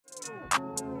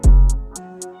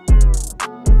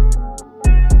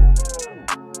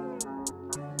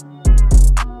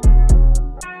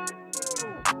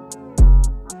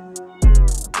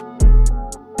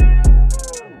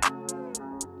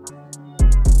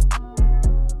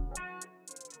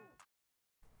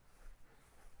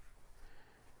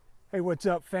Hey, what's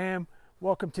up, fam?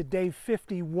 Welcome to day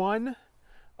 51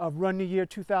 of Run the Year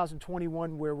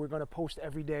 2021, where we're going to post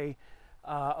every day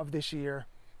of this year,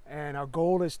 and our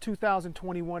goal is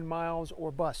 2021 miles or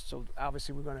bust. So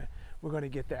obviously we're going to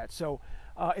get that. So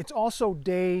it's also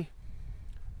day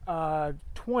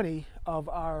 20 of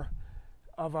our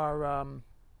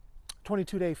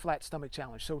 22-day flat stomach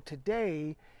challenge. So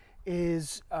today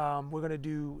is we're going to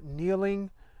do kneeling.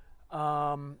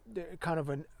 Kind of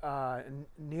a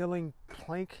kneeling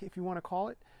plank, if you want to call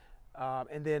it,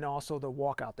 and then also the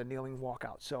walkout, the kneeling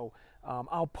walkout. So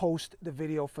I'll post the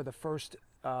video for the first,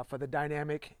 for the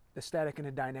dynamic, the static and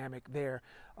the dynamic there,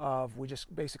 of we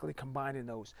just basically combining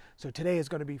those. So today is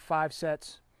going to be 5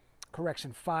 sets,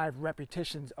 correction, 5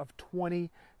 repetitions of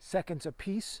 20 seconds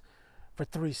apiece for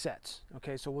 3 sets.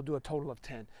 Okay, so we'll do a total of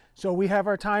 10. So we have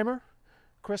our timer,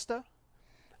 Krista.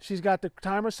 She's got the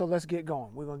timer, so let's get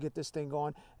going. We're going to get this thing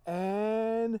going.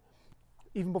 And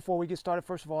even before we get started,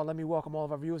 first of all, let me welcome all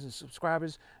of our viewers and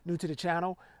subscribers new to the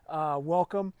channel.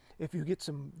 Welcome. If you get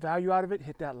some value out of it,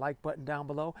 hit that like button down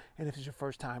below. And if it's your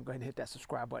first time, go ahead and hit that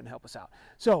subscribe button to help us out.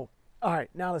 So, all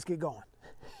right, now let's get going.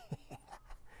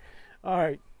 All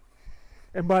right.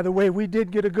 And by the way, we did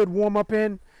get a good warm-up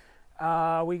in.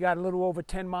 We got a little over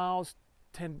 10 miles,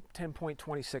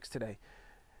 10.26 today.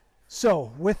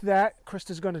 So with that,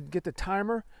 Krista's going to get the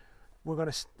timer.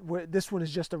 This one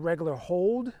is just a regular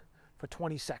hold for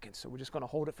 20 seconds. So we're just going to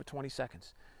hold it for 20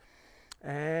 seconds.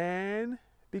 And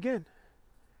begin.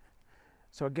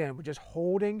 So again, we're just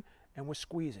holding and we're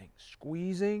squeezing.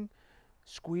 Squeezing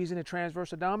the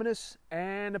transverse abdominis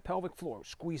and the pelvic floor.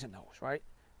 Squeezing those, right?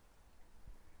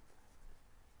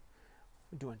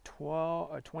 We're doing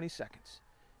 20 seconds.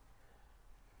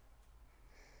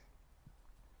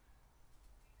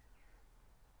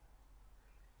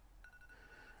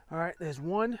 All right, there's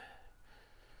 1.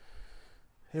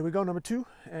 Here we go, number 2,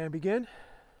 and begin.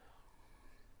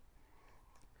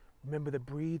 Remember to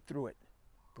breathe through it.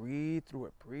 Breathe through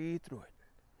it, breathe through it.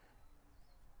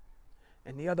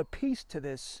 And the other piece to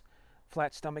this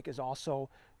flat stomach is also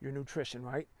your nutrition,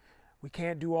 right? We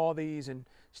can't do all these and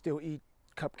still eat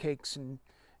cupcakes and,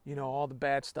 you know, all the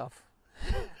bad stuff.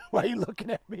 Why are you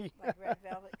looking at me? Like red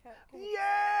velvet cupcakes?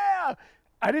 Yeah!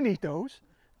 I didn't eat those.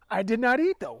 I did not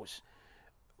eat those.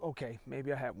 Okay,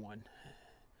 maybe I had 1.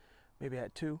 Maybe I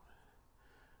had 2.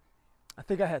 I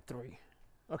think I had 3.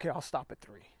 Okay, I'll stop at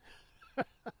 3.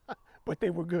 But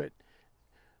they were good.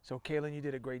 So, Kaylin, you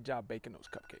did a great job baking those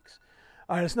cupcakes.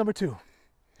 All right, that's number 2. All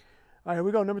right, here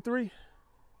we go. Number 3.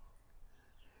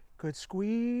 Good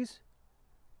squeeze.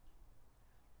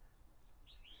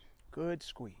 Good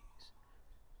squeeze.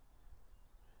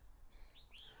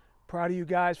 Proud of you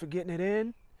guys for getting it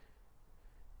in.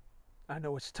 I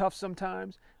know it's tough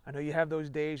sometimes. I know you have those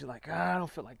days you're like, I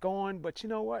don't feel like going, but you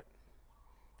know what?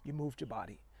 You moved your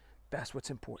body. That's what's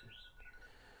important.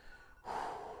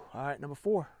 All right, number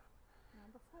 4.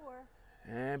 Number 4.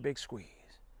 And big squeeze.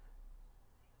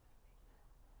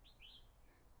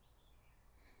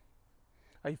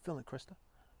 How you feeling, Krista?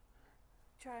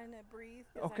 Trying to breathe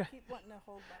because Okay. I keep wanting to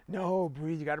hold my breath. No,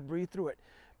 breathe. You got to breathe through it.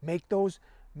 Make those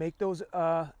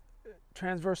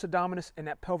transverse abdominis and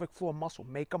that pelvic floor muscle.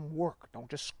 Make them work. Don't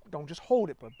just hold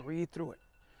it, but breathe through it.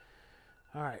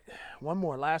 All right, 1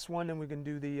 more, last one, then we can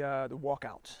do the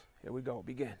walkouts. Here we go.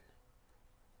 Begin.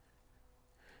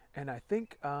 And I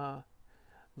think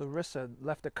Larissa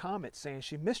left a comment saying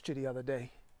she missed you the other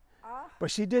day, but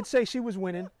she did say she was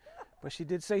winning. But she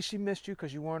did say she missed you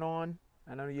because you weren't on.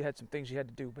 I know you had some things you had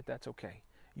to do, but that's okay.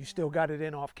 You still got it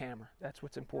in off camera. That's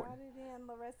what's important. Got it in,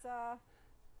 Larissa.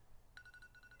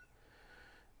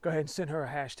 Go ahead and send her a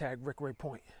hashtag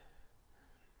RickRayPoint.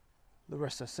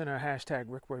 Larissa, send her a hashtag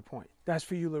RickRayPoint. That's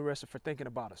for you, Larissa, for thinking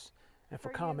about us and for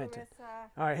commenting. You,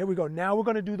 Larissa. All right, here we go. Now we're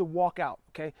going to do the walkout,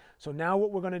 okay? So now what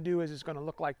we're going to do is it's going to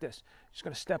look like this. Just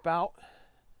going to step out,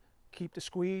 keep the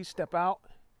squeeze, step out,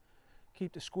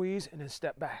 keep the squeeze, and then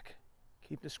step back.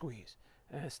 Keep the squeeze,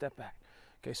 and then step back.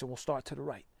 Okay, so we'll start to the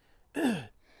right.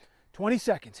 20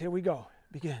 seconds. Here we go.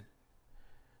 Begin.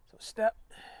 So step.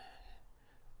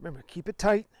 Remember, keep it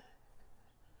tight.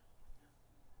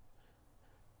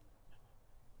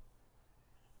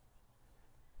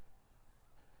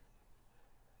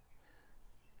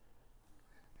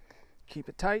 Keep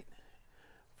it tight.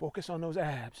 Focus on those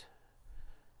abs.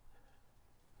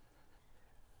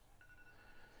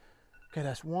 Okay,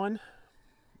 that's 1.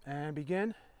 And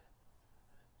begin.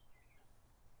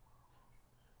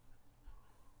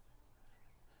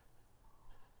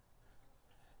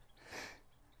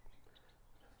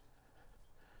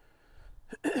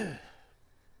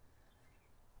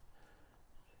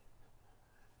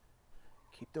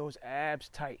 Keep those abs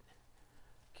tight.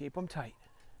 Keep them tight.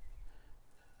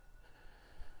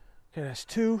 Okay, that's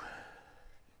 2. Okay,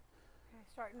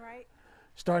 starting right.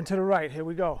 Starting to the right. Here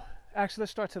we go. Actually,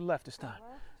 let's start to the left this time.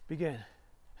 Left. Begin.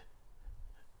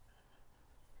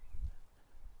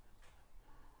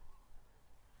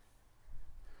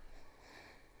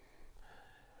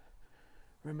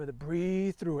 Remember to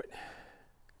breathe through it.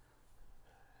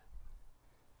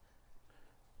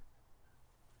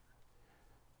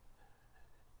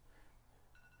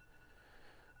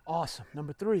 Awesome.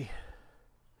 Number 3.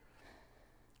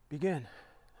 Begin.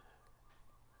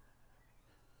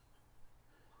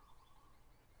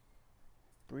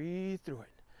 Breathe through it.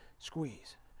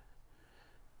 Squeeze.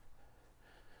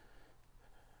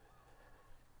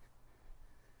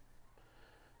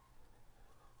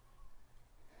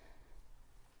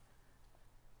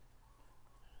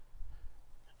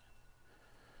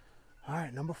 All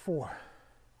right, number 4.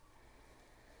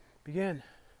 Begin.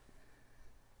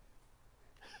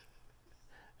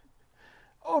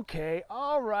 Okay,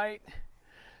 all right.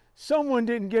 Someone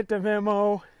didn't get the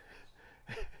memo.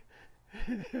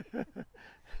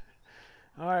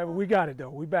 All right, well, we got it though.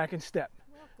 We back in step.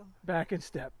 Welcome. Back in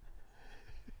step.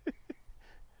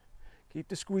 Keep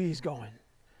the squeeze going.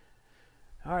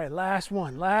 All right, last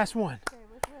one. Last one. Okay,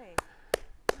 which way?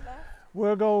 Left.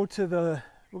 We'll go to the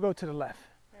left.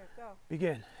 There, go.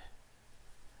 Begin.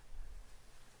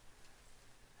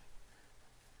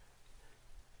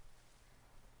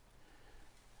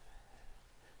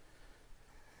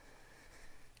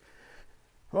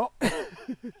 Oh.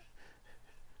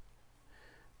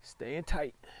 Staying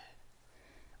tight.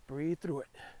 Breathe through it.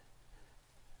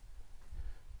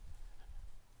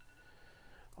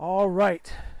 All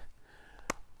right.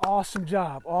 Awesome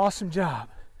job. Awesome job.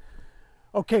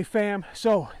 Okay, fam.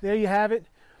 So there you have it.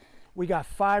 We got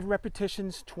 5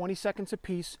 repetitions, 20 seconds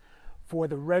apiece for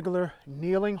the regular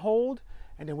kneeling hold.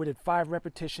 And then we did 5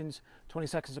 repetitions, 20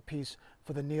 seconds apiece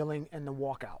for the kneeling and the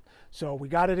walkout. So we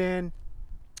got it in.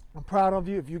 I'm proud of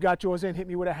you. If you got yours in, hit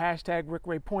me with a hashtag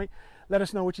RickRayPoint. Let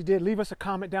us know what you did. Leave us a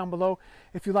comment down below.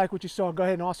 If you like what you saw, go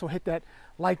ahead and also hit that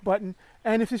like button.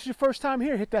 And if this is your first time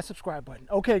here, hit that subscribe button.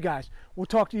 Okay, guys, we'll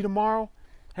talk to you tomorrow.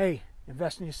 Hey,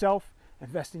 invest in yourself,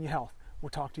 invest in your health. We'll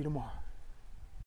talk to you tomorrow.